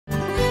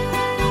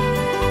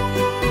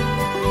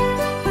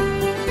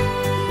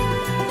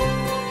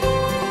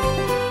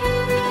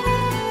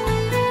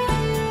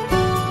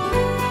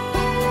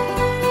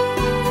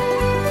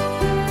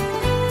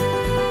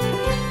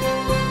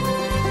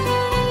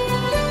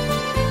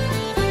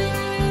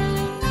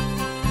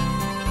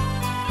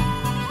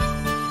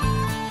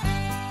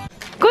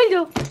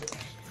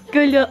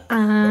Good.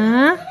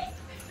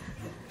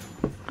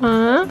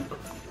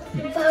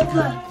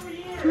 Papa,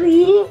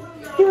 you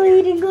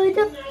eating good?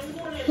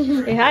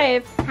 Say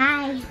hi.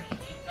 Hi.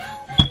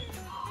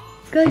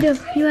 Godo,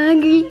 you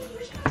hungry?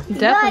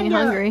 Definitely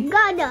hungry.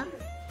 Godo,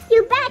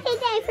 you bad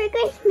today for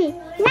Christmas.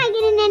 Not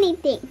getting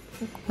anything.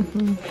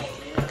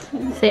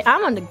 Say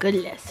I'm on the good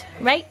list,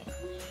 right?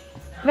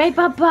 Right,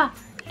 Papa?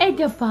 It's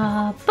your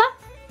Papa.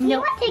 You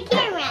want the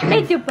camera?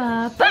 It's your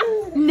Papa.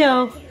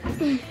 No.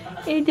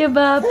 It's your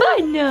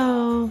Papa.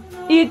 No.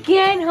 You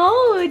can't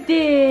hold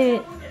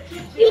it.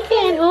 You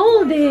can't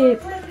hold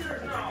it.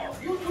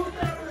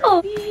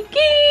 Oh,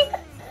 Kiki.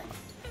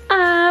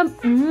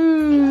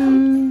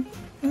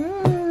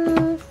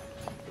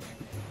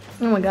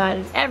 Oh my God,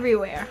 it's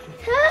everywhere.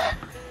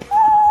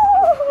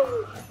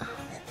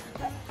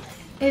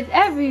 It's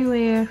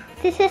everywhere.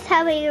 This is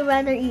how your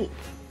brother eats.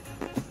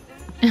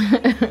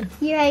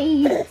 Yeah,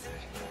 he eats.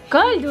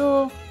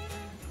 Caldo.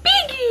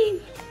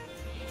 Piggy.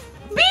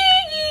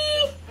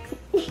 Piggy.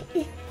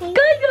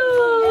 Caldo.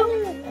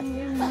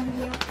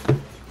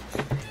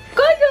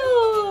 Caldo.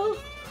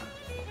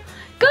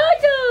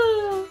 Caldo.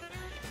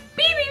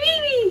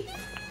 Bibi.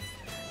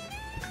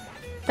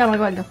 Tama,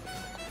 Caldo.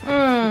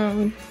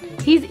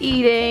 He's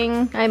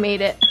eating. I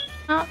made it.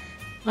 Oh,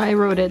 I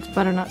wrote it. It's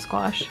butternut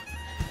squash.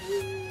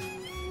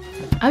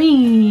 I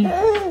mean.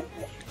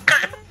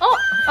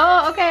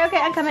 Oh, okay.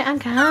 I'm coming.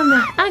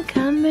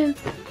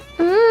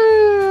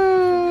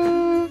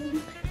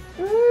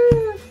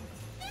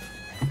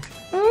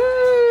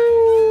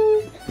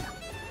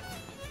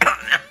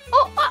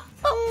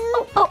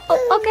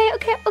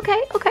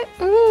 Okay.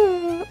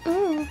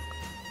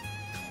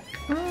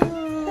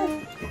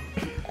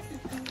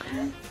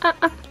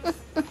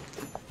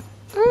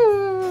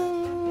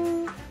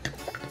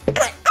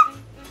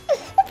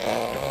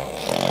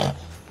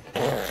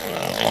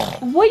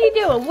 What are you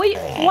doing?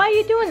 Why are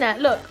you doing that?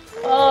 Look.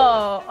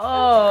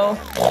 Oh,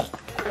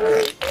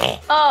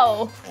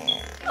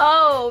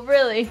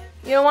 really?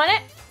 You don't want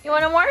it? You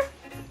want no more?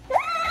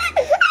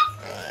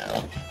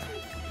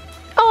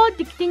 Oh,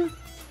 ding.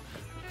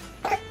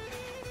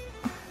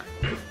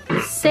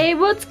 Say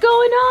what's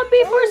going on,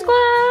 B4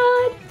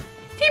 Squad?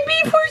 Team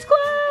B4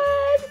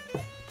 Squad!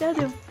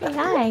 Dodo, say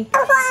hi.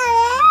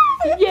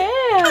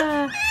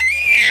 Yeah.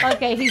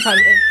 Okay, he's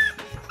hungry.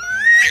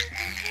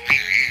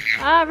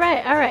 All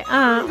right.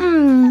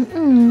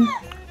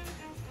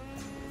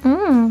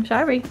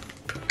 Sorry.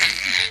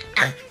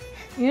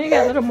 You only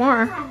got a little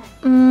more.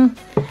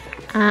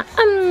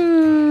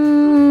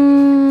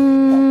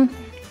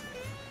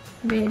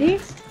 Ready?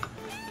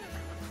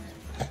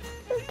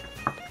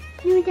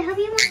 You want to help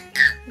you?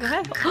 Go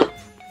ahead.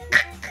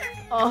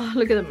 Oh,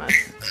 look at the mess.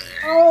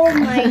 Oh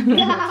my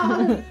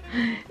God.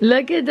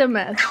 Look at the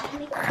mess.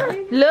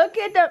 Look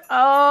at the.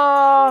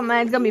 Oh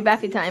man, it's gonna be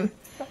baffy time.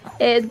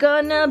 It's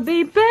gonna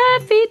be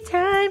baffy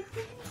time.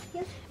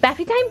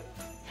 Baffy time?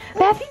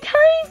 Baffy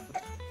time?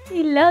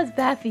 He loves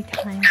baffy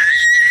time.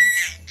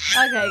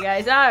 Okay,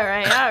 guys. All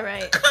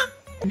right.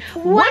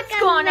 What's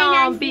going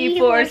on,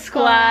 B4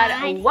 Squad?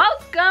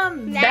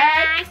 Welcome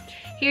back.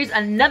 Here's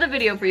another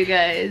video for you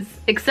guys.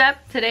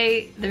 Except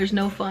today, there's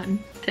no fun.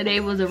 Today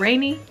was a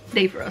rainy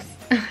day for us.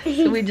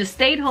 So we just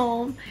stayed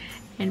home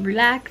and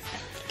relaxed.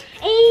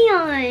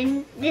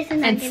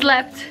 And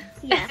slept.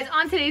 Yeah.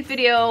 On today's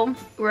video,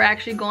 we're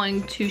actually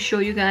going to show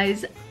you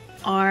guys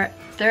our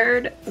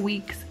 3rd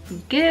week's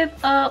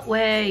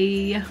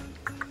giveaway.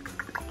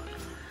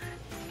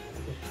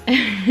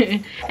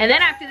 And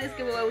then after this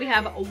giveaway, we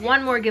have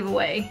one more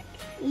giveaway.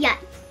 Yeah,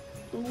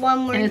 one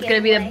more. And it's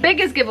gonna be the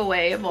biggest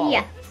giveaway of all.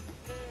 Yeah.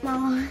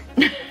 Mama.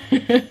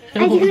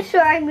 Are you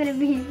sure I'm gonna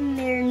be in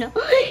there? No.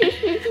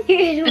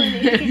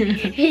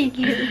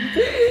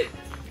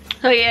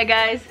 So yeah,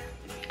 guys.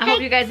 I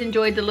hope you guys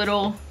enjoyed the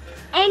little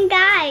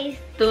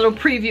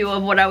preview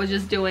of what I was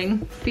just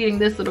doing, feeding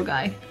this little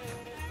guy.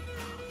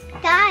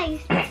 Guys,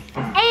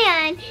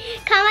 and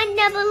comment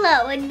down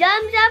below. A thumbs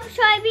up,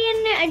 try being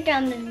in there. A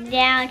thumbs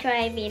down,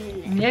 try being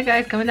in there. Yeah,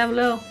 guys, comment down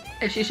below.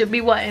 And she should be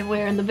what and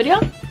where in the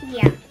video?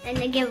 Yeah, in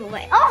the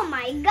giveaway. Oh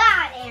my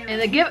God,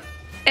 Aaron.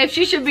 If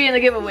she should be in the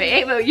giveaway.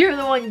 Ava, you're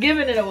the one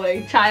giving it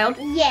away, child.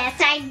 Yes,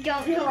 I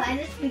don't know why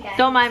this guy.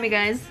 Don't mind me,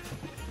 guys.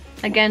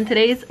 Again,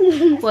 today's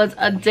was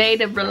a day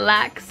to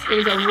relax. It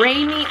was a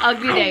rainy,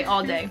 ugly day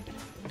all day.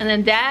 And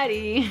then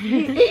Daddy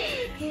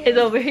is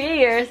over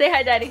here. Say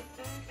hi, Daddy.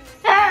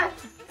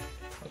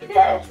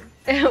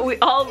 We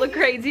all look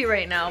crazy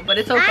right now, but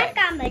it's okay. I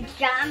got my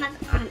pajamas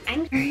on.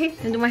 I'm You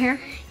do my hair?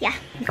 Yeah.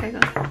 Okay,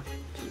 go.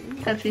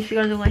 Let's see, she's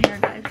gonna do my hair,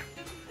 guys.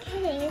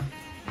 Okay.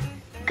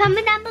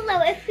 Comment down below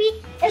if we.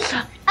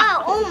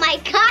 Oh my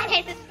God!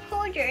 I just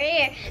pulled your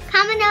hair.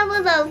 Comment down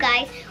below,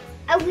 guys.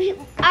 Are we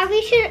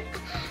sure?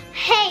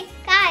 Hey,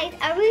 guys,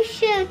 are we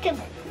sure to?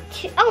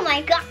 Oh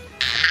my God!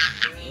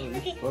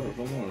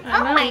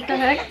 Oh my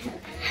God!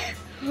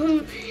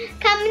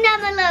 Comment down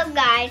below,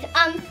 guys.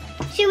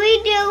 Should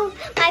we do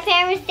my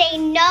parents say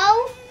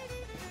no,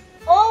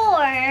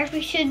 or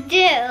we should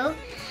do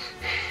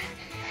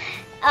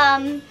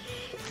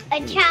a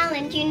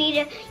challenge. You need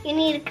to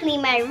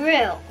clean my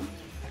room.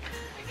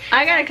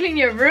 I gotta clean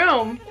your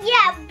room.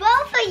 Yeah,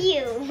 both of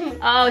you.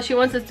 Oh, she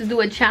wants us to do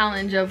a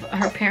challenge of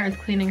her parents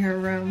cleaning her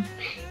room.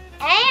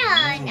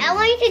 And I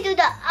want you to do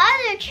the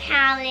other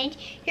challenge.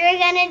 You're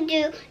gonna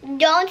do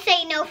don't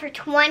say no for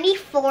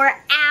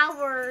 24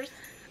 hours.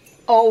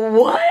 Oh,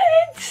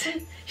 what?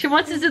 She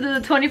wants us to do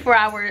the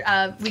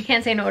 24-hour, we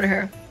can't say no to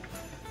her.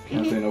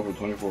 Can't say no for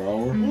 24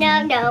 hours?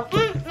 No, no.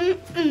 I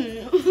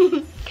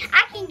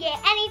can get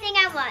anything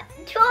I want.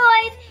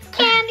 Toys,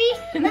 candy,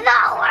 the world.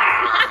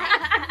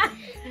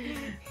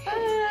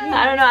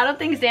 I don't know. I don't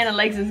think Santa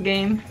likes this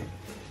game.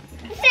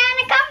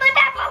 Santa, come with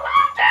that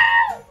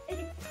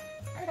balloon.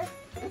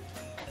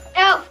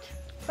 Elf,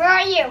 where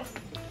are you?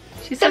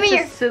 She's Come such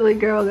here. a silly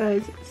girl,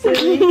 guys.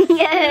 Silly.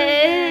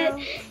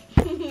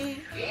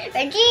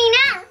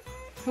 Regina.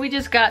 We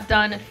just got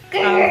done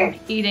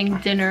eating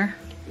dinner.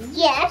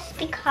 Yes,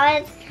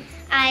 because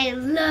I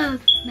love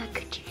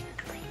macaroni.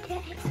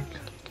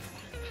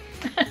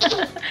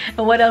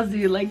 And what else do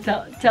you like?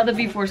 Tell the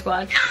B4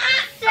 squad.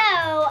 So,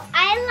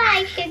 I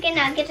like chicken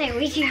nuggets. I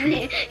wish you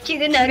would chicken She's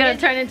gonna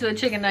nuggets. turn into a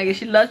chicken nugget.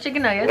 She loves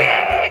chicken nuggets.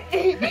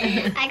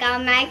 I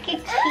got mac and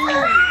cheese.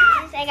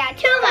 I got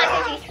 2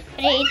 mac and cheese,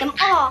 but I ate them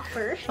all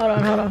first. Hold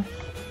on, hold on.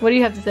 What do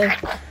you have to say?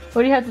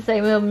 What do you have to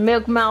say, little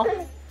milk mouth?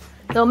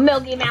 Little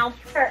milky mouth.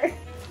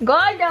 Go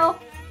on, though.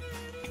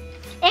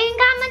 And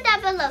comment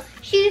down below.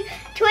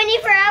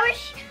 24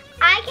 hours,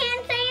 I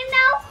can't say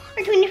no,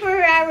 or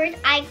 24 hours,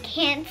 I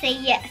can't say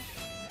yes.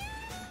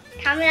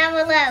 Comment down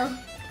below.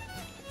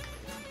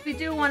 We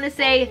do want to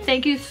say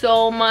thank you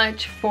so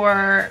much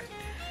for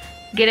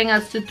getting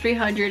us to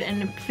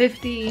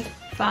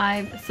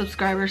 355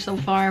 subscribers so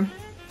far.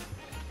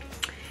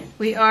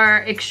 We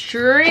are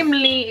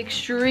extremely,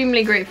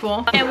 extremely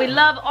grateful. And we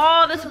love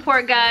all the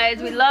support,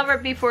 guys. We love our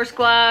B4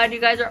 squad. You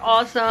guys are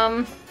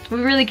awesome.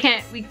 We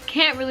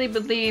can't really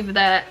believe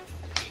that.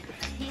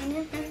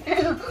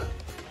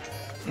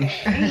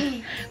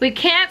 We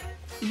can't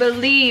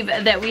believe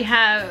that we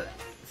have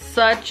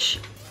such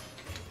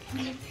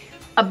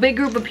a big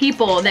group of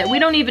people that we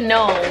don't even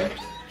know,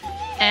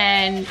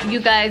 and you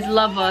guys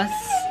love us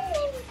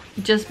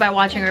just by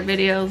watching our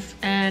videos.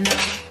 And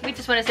we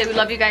just want to say we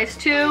love you guys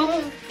too.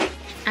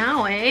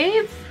 Ow,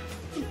 Ave.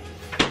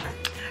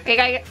 Okay,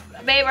 guys,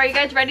 babe, are you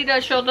guys ready to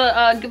show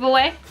the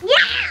giveaway?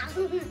 Yeah!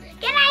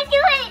 Can I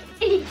do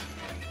it?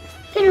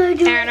 Can I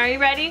do Aaron, are you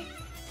ready?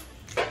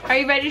 Are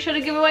you ready to show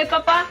the giveaway,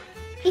 Papa?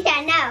 He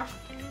said no.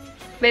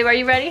 Babe, are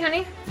you ready,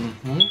 honey?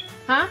 Mm-hmm.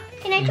 Huh?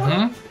 Can I show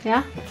them?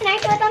 Yeah? Can I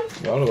show them?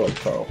 Y'all are like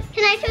Carl.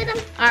 Can I show them?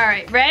 All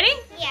right, ready?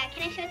 Yeah,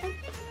 can I show them?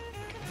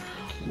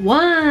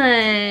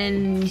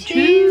 1,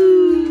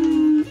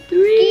 2,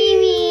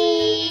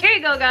 3. Here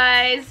you go,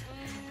 guys.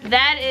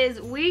 That is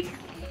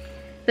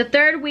the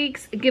 3rd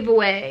week's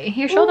giveaway.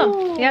 Here, show them.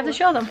 You have to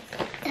show them.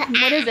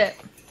 What is it?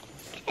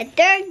 A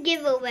 3rd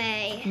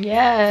giveaway.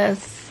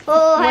 Yes.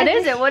 Oh, What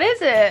is it? What is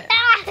it?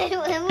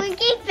 We'll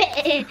keep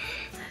it.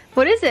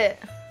 What is it?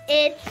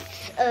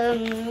 It's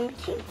a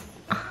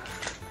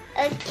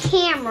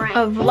camera.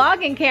 A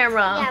vlogging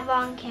camera. Yeah,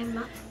 wrong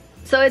camera.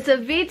 So it's a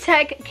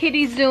VTech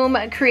Kitty Zoom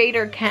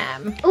Creator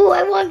Cam. Oh,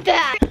 I want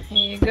that.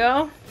 Here you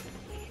go.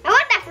 I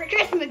want that for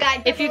Christmas,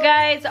 guys. If you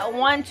guys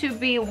want to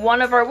be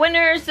one of our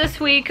winners this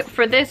week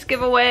for this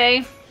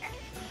giveaway,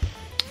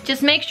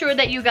 just make sure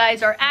that you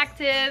guys are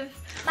active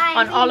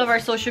on all of our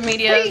social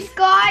medias. Please,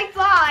 guys,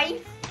 bye.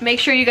 Make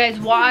sure you guys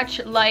watch,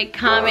 like,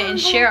 comment, and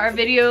share our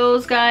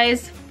videos,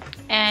 guys.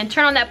 And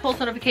turn on that post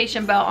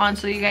notification bell on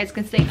so you guys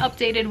can stay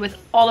updated with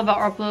all of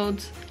our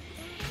uploads.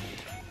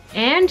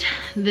 And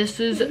this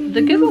is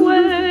the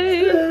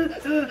giveaway.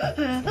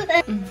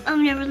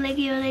 I'm never like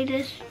you like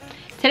this.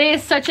 Today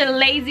is such a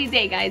lazy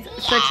day, guys.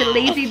 Such a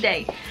lazy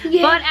day.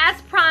 Yeah. But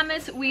as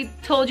promised, we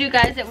told you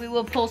guys that we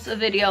will post a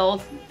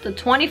video, the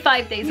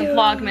 25 days of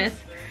Vlogmas.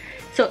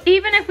 So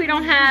even if we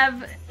don't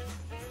have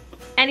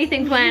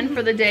anything planned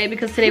for the day,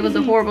 because today was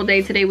a horrible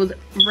day, today was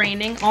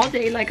raining all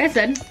day, like I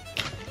said,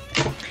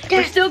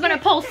 we're still gonna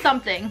post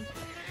something.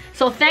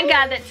 So thank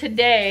God that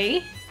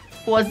today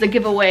was the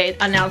giveaway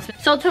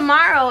announcement. So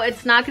tomorrow,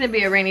 it's not gonna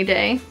be a rainy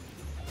day.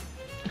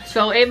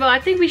 So Ava, I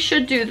think we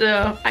should do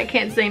the I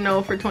can't say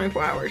no for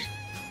 24 hours.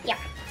 Yeah.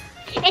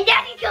 And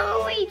Daddy's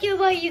coming with you,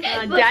 but you.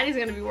 Daddy's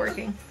gonna be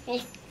working.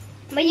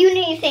 But you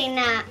need to say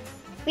nah.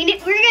 We're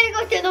gonna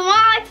go to the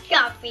mall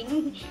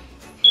shopping.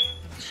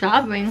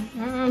 Shopping?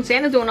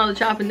 Santa's doing all the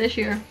shopping this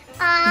year.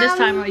 This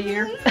time of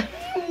year.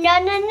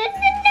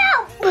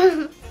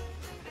 No.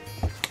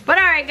 But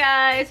alright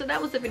guys, so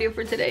that was the video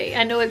for today.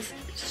 I know it's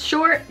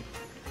short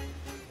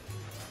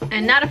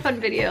and not a fun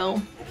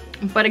video.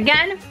 But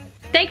again,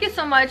 thank you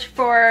so much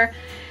for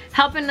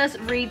helping us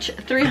reach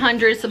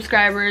 300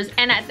 subscribers,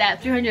 and at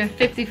that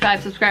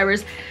 355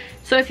 subscribers.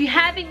 So if you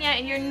haven't yet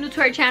and you're new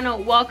to our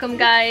channel, welcome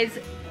guys.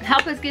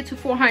 Help us get to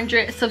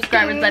 400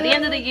 subscribers by the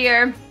end of the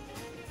year.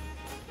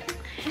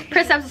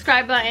 Press that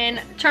subscribe button,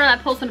 turn on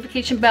that post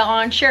notification bell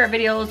on, share our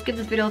videos, give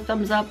this video a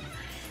thumbs up,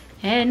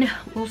 and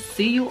we'll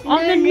see you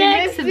on the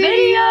next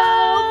video.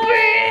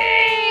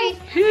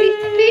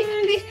 Peace.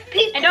 peace,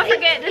 peace. And don't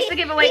forget, this is the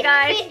giveaway,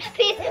 guys.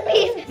 Peace,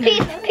 peace,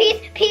 peace, peace,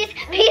 peace,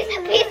 peace,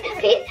 peace,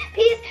 peace,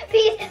 peace,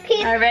 peace,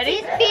 peace. All right, ready?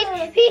 Peace,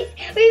 peace, peace.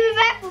 We'll be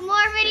back for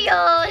more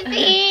videos.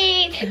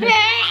 Peace.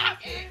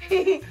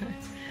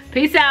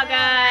 Peace out,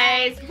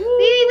 guys. We'll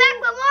be back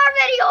for more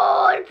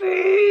videos.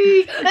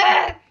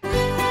 Peace.